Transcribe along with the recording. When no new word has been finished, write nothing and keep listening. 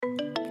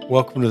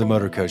Welcome to the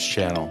Motorcoach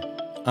Channel.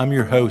 I'm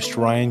your host,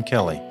 Ryan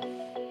Kelly,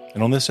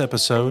 and on this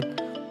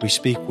episode, we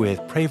speak with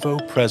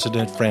Prevost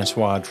President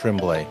Francois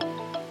Tremblay,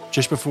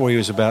 just before he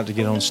was about to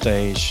get on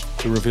stage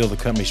to reveal the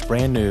company's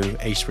brand new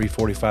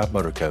H3-45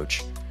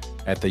 motorcoach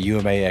at the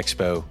UMA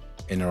EXPO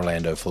in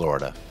Orlando,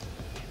 Florida.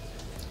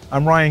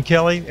 I'm Ryan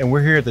Kelly, and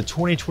we're here at the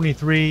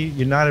 2023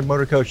 United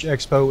Motorcoach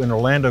Expo in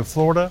Orlando,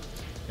 Florida.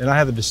 And I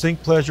have the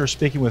distinct pleasure of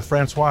speaking with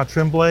Francois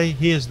Tremblay.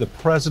 He is the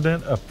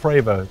president of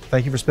Prevost.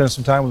 Thank you for spending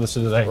some time with us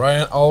today.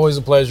 Ryan, always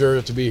a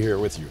pleasure to be here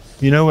with you.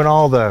 You know, in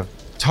all the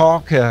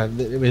talk,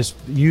 is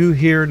you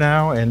here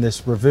now and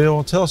this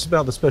reveal. Tell us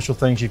about the special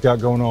things you've got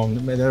going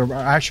on. They're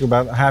actually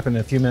about to happen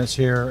in a few minutes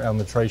here on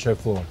the trade show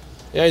floor.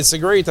 Yeah, I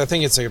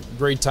think it's a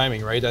great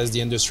timing, right? As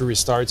the industry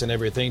restarts and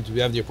everything, to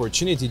have the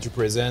opportunity to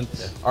present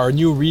our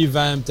new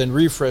revamped and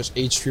refreshed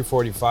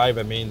H3-45.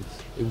 I mean,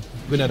 we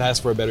couldn't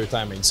ask for a better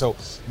timing. So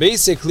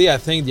basically, I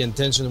think the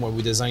intention when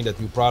we designed that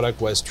new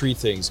product was three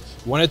things.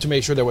 We wanted to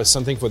make sure there was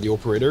something for the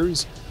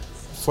operators,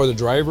 for the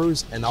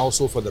drivers, and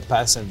also for the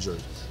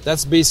passengers.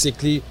 That's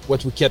basically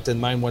what we kept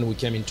in mind when we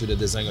came into the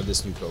design of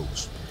this new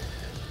coach.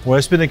 Well,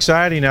 it's been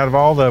exciting. Out of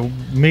all the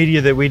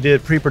media that we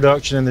did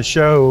pre-production in the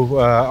show,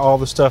 all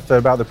the stuff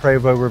about the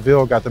Prevost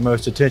reveal got the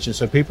most attention.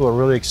 So people are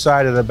really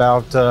excited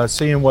about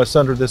seeing what's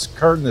under this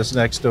curtain that's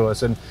next to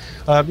us. And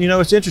you know,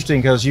 it's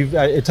interesting because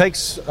it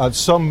takes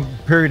some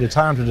period of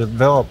time to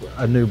develop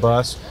a new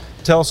bus.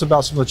 Tell us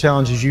about some of the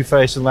challenges you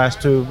faced in the last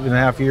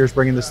 2.5 years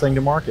bringing this thing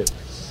to market.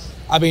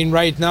 I mean,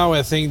 right now,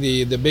 I think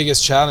the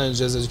biggest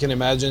challenge, as you can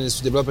imagine, is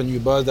to develop a new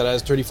bus that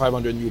has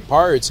 3,500 new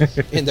parts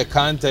in the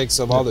context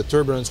of all the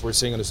turbulence we're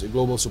seeing on the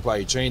global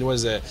supply chain. It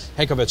was a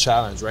heck of a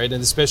challenge, right?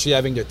 And especially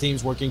having the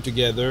teams working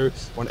together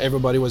when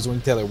everybody was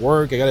doing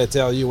telework, I gotta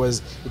tell you, it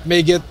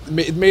made it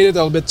a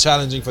little bit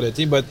challenging for the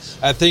team. But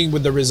I think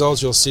with the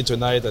results you'll see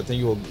tonight, I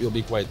think you'll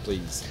be quite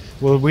pleased.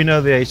 Well, we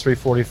know the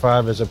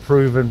H3-45 is a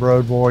proven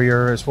road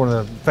warrior. It's one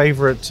of the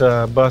favorite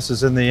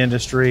buses in the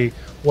industry.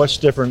 What's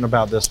different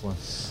about this one?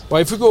 Well,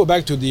 if we go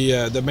back to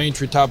the main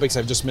three topics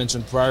I've just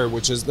mentioned prior,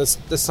 which is let's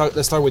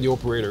start with the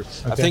operator.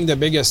 Okay. I think the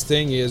biggest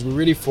thing is we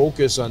really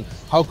focus on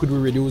how could we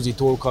reduce the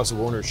total cost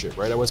of ownership,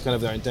 right? That was kind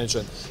of our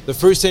intention. The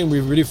first thing we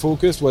really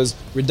focused was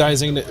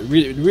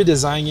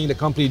redesigning the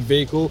complete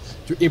vehicle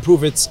to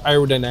improve its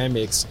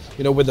aerodynamics.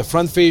 You know, with the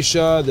front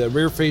fascia, the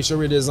rear fascia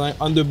redesign,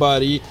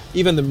 underbody,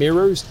 even the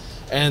mirrors,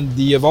 and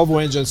the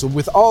Volvo engine. So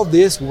with all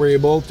this, we're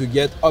able to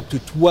get up to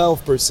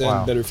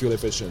 12% better fuel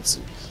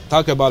efficiency.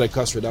 Talk about a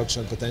cost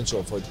reduction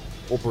potential for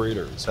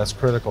operators. That's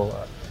critical.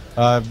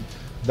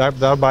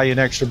 That'll buy you an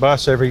extra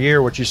bus every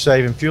year, which you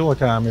save in fuel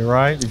economy,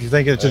 right? If you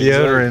think it to the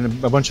owner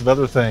and a bunch of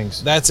other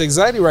things. That's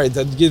exactly right.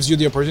 That gives you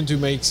the opportunity to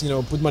make,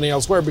 put money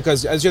elsewhere,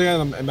 because as you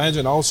can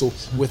imagine also,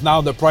 with now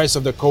the price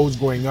of the coach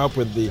going up,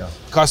 with the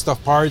cost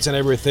of parts and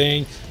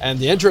everything, and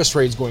the interest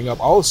rates going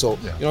up also,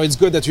 it's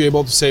good that you're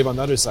able to save on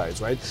the other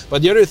sides, right?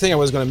 But the other thing I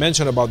was going to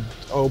mention about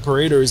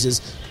operators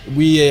is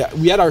we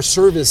had our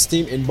service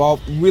team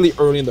involved really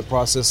early in the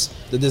process,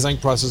 the design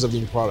process of the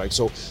new product.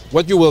 So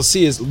what you will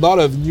see is a lot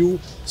of new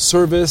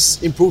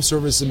improved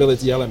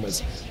serviceability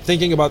elements.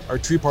 Thinking about our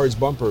 3-parts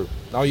bumper.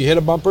 Now you hit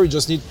a bumper, you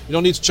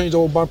don't need to change the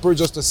whole bumper,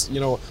 just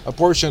a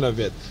portion of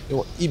it.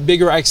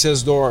 Bigger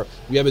access door.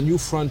 We have a new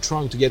front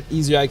trunk to get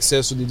easier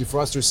access to the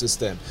defroster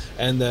system,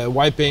 and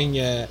wiping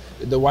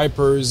the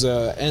wipers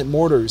and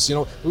motors.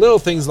 Little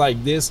things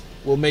like this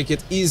will make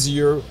it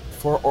easier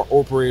for our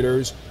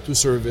operators to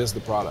service the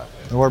product.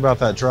 And what about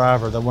that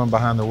driver, the one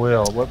behind the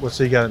wheel? What's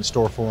he got in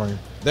store for him?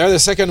 They're the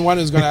second one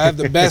who's going to have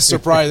the best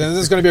surprise, and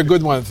this is going to be a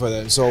good one for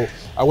them. So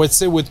I would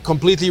say we'd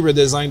completely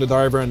redesign the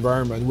driver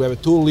environment. We have a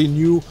totally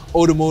new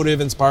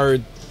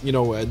automotive-inspired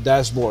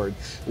dashboard.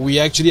 We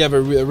actually have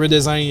a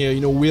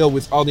redesigned wheel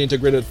with all the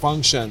integrated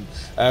function.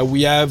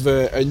 We have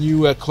a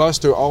new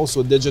cluster,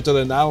 also digital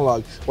and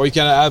analog, where you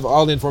can have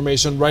all the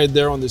information right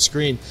there on the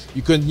screen.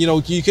 You can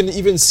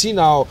even see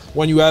now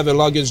when you have a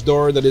luggage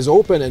door that is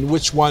open and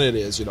which one it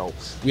is.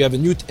 We have a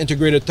new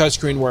integrated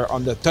touchscreen, where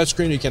on the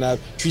touchscreen you can have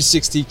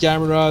 360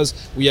 cameras.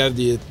 We have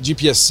the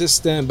GPS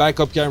system,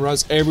 backup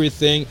cameras,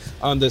 everything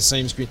on the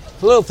same screen.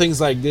 Little things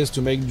like this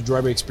to make the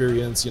driver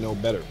experience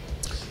better.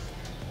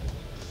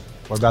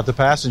 What about the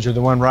passenger,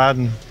 the one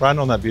riding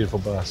on that beautiful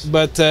bus?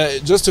 But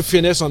just to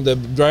finish on the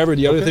driver,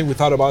 the other thing we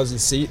thought about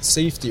is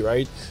safety,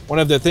 right? One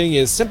of the things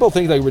is simple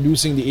things like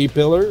reducing the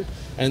A-pillar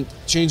and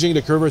changing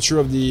the curvature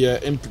of the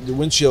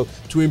windshield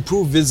to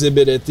improve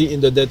visibility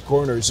in the dead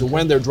corners. So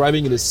when they're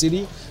driving in the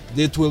city,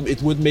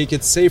 it would make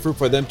it safer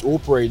for them to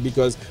operate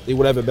because they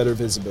would have a better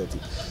visibility.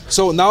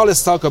 So now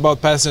let's talk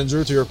about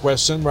passenger, to your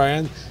question,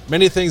 Brian.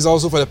 Many things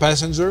also for the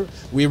passenger.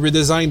 We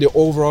redesigned the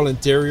overall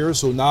interior,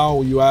 so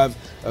now you have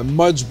a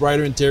much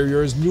brighter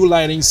interiors, new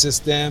lighting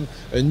system,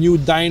 a new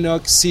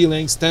Dynoc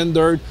ceiling,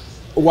 standard,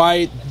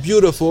 white,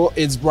 beautiful,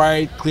 it's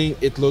bright, clean,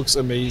 it looks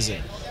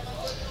amazing.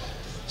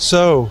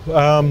 So,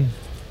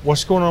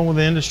 what's going on with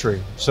the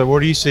industry? So where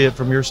do you see it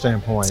from your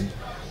standpoint?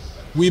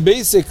 We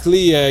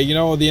basically,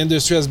 the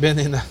industry has been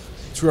in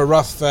through a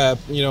rough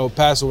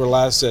pass over the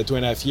last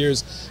 2.5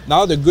 years.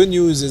 Now the good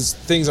news is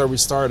things are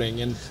restarting,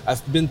 and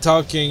I've been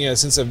talking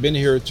since I've been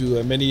here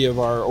to many of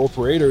our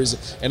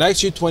operators, and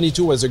actually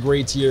 22 was a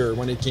great year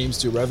when it came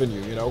to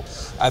revenue.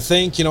 I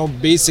think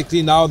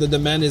basically now the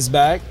demand is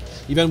back,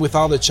 even with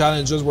all the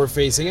challenges we're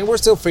facing, and we're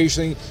still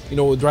facing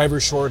driver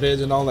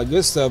shortage and all that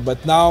good stuff,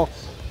 but now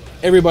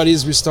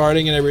everybody's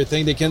restarting and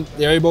everything.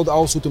 They're able to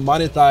also to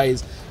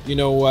monetize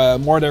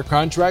more their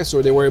contracts,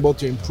 or they were able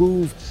to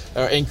improve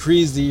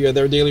increase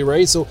their daily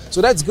rate, so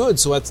that's good.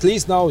 So at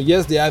least now,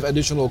 yes, they have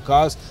additional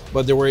costs,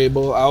 but they were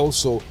able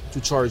also to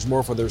charge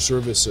more for their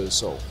services.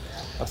 So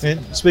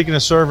and speaking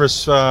of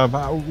service,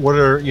 what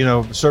are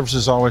service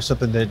is always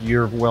something that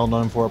you're well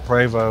known for at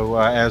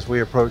Prevost. As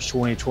we approach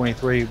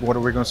 2023, what are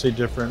we going to see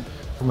different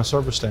from a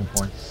service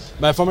standpoint?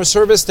 But from a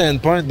service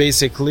standpoint,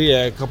 basically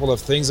a couple of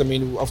things. I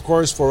mean, of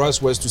course, for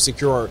us was to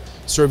secure our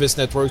service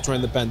network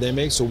during the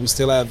pandemic. So we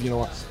still have,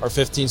 our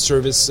 15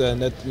 service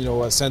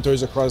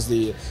centers across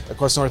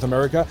North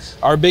America.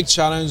 Our big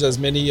challenge, as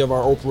many of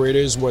our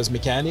operators, was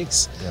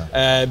mechanics,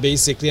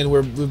 basically, and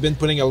we've been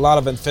putting a lot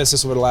of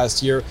emphasis over the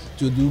last year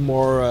to do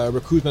more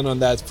recruitment on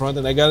that front.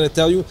 And I gotta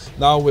tell you,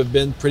 now we've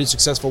been pretty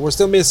successful. We're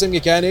still missing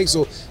mechanics,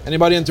 so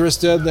anybody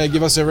interested,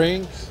 give us a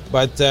ring.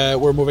 But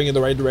we're moving in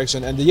the right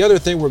direction. And the other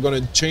thing we're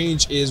going to change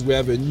is we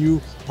have a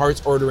new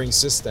parts ordering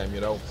system.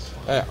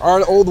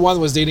 Our old one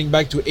was dating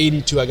back to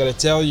 82. I got to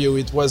tell you,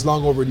 it was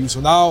long overdue. So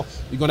now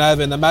you're going to have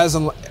an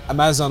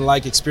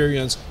Amazon-like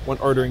experience when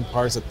ordering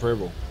parts at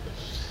Prevost.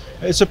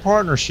 It's a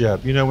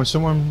partnership. When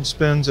someone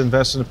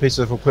invests in a piece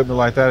of equipment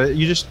like that,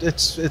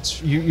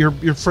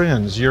 you're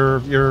friends.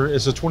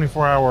 It's a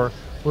 24-hour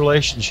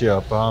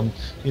relationship.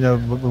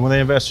 When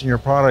they invest in your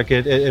product,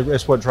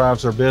 it's what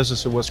drives their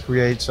business and what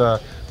creates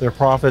their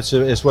profits.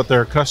 It's what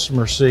their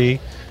customers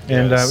see.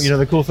 And yes.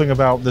 The cool thing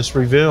about this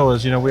reveal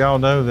is we all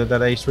know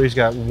that H3's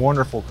got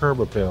wonderful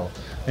curb appeal,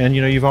 and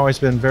you've always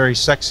been very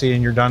sexy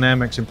in your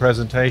dynamics and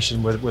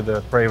presentation with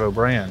the Prevost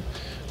brand.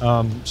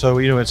 So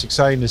it's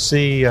exciting to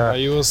see.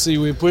 You will see.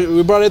 We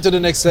brought it to the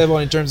next level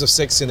in terms of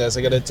sexiness.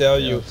 I got to tell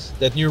you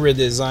that new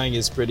redesign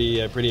is pretty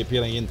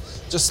appealing. And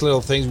just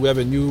little things. We have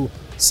a new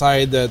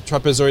side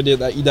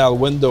trapezoidal ideal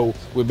window,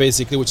 which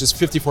is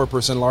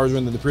 54% larger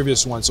than the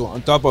previous one. So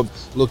on top of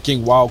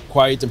looking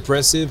quite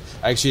impressive,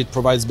 actually it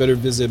provides better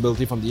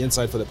visibility from the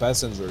inside for the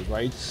passengers,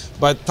 right?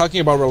 But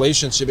talking about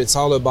relationship, it's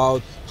all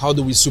about how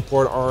do we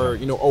support our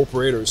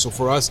operators. So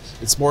for us,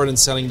 it's more than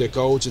selling the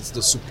coach. It's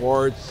the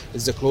support,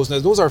 it's the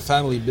closeness. Those are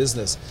family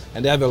business,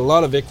 and they have a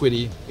lot of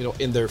equity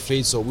in their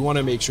fleet. So we want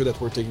to make sure that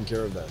we're taking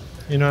care of that.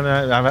 And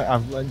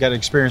I've got to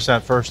experience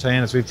that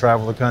firsthand as we've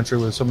traveled the country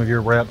with some of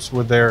your reps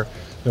with their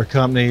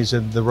companies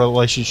and the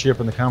relationship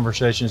and the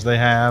conversations they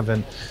have,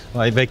 and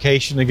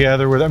vacation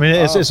together with.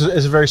 It's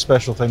a very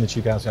special thing that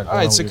you guys have.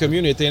 It's a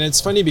community, and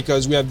it's funny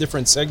because we have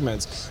different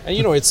segments, and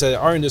it's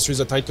our industry is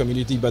a tight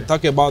community. But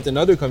talk about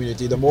another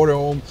community, the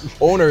motorhome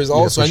owners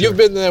also, and you've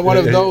been one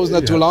of those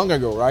not too long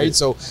ago, right? Yeah.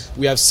 So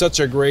we have such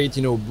a great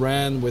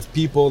brand with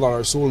people that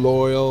are so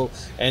loyal,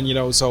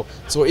 and so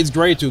it's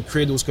great to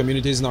create those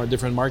communities in our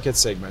different market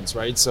segments,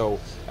 right? So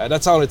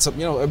that's how it's a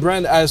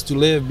brand has to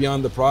live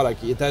beyond the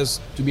product. It has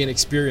to be an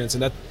experience,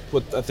 and that's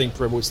what I think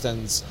Prevost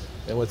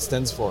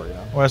stands for.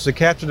 Well, as the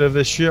captain of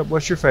this ship,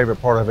 what's your favorite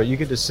part of it? You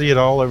get to see it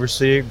all,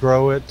 oversee it,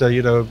 grow it,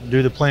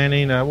 do the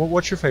planning.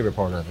 What's your favorite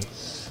part of it?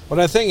 What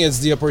I think is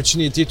the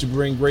opportunity to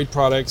bring great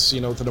products, to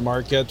the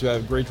market, to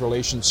have great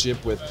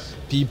relationship with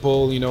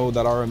people,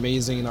 that are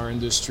amazing in our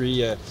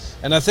industry.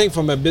 And I think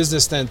from a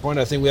business standpoint,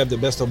 I think we have the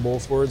best of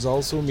both worlds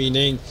also,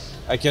 meaning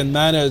I can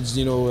manage,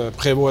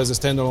 Prevost as a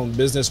standalone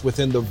business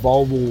within the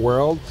Volvo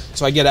world.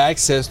 So I get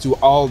access to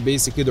all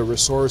basically the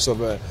resource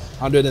of a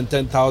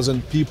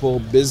 110,000 people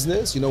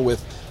business,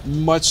 with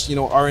much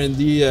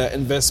R&D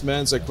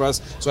investments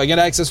across. So I get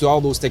access to all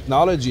those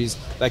technologies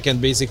that can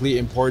basically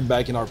import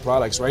back in our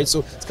products, right? So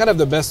it's kind of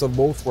the best of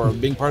both worlds,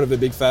 being part of a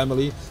big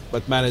family,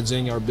 but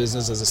managing our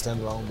business as a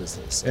standalone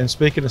business. And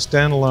speaking of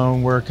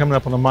standalone, we're coming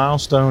up on a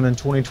milestone in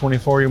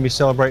 2024. You're going to be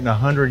celebrating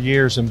 100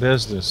 years in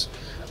business.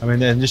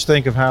 And just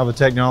think of how the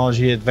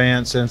technology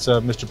advanced since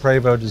Mr.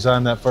 Prevost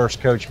designed that first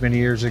coach many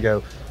years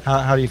ago.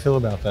 How do you feel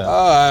about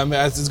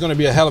that? It's going to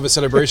be a hell of a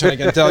celebration, I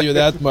can tell you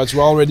that much.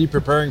 We're already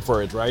preparing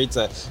for it, right?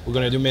 We're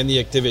going to do many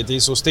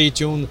activities, so stay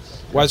tuned.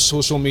 Watch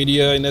social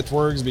media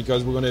networks,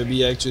 because we're going to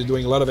be actually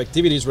doing a lot of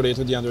activities related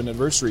to the 100th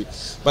anniversary.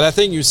 But I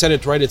think you said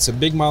it right, it's a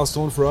big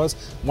milestone for us.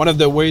 One of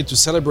the ways to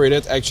celebrate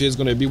it actually is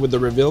going to be with the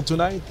reveal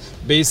tonight.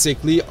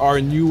 Basically, our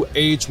new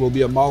H will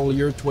be a model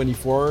year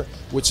 24,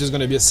 which is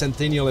going to be a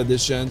centennial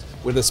edition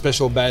with a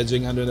special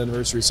badging 100th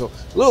anniversary. So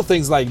little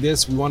things like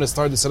this, we want to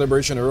start the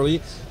celebration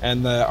early,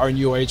 and our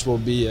new H will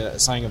be a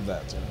sign of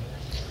that.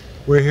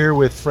 We're here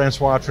with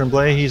Francois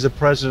Tremblay. He's the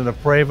president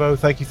of Prevost.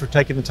 Thank you for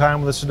taking the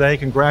time with us today.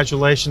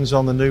 Congratulations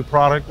on the new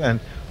product, and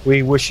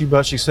we wish you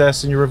much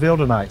success in your reveal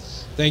tonight.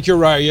 Thank you,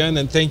 Ryan,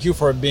 and thank you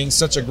for being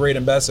such a great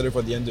ambassador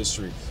for the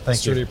industry.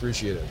 Thank you. Really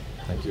appreciate it.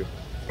 Thank you.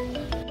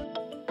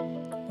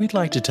 We'd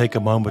like to take a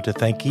moment to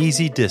thank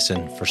Easy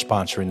Dissin for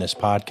sponsoring this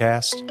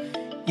podcast.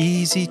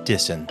 Easy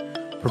Dissin,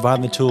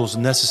 providing the tools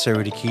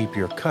necessary to keep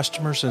your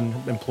customers and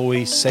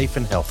employees safe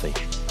and healthy.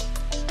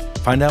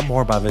 Find out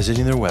more by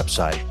visiting their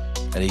website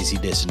at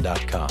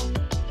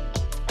easydisson.com.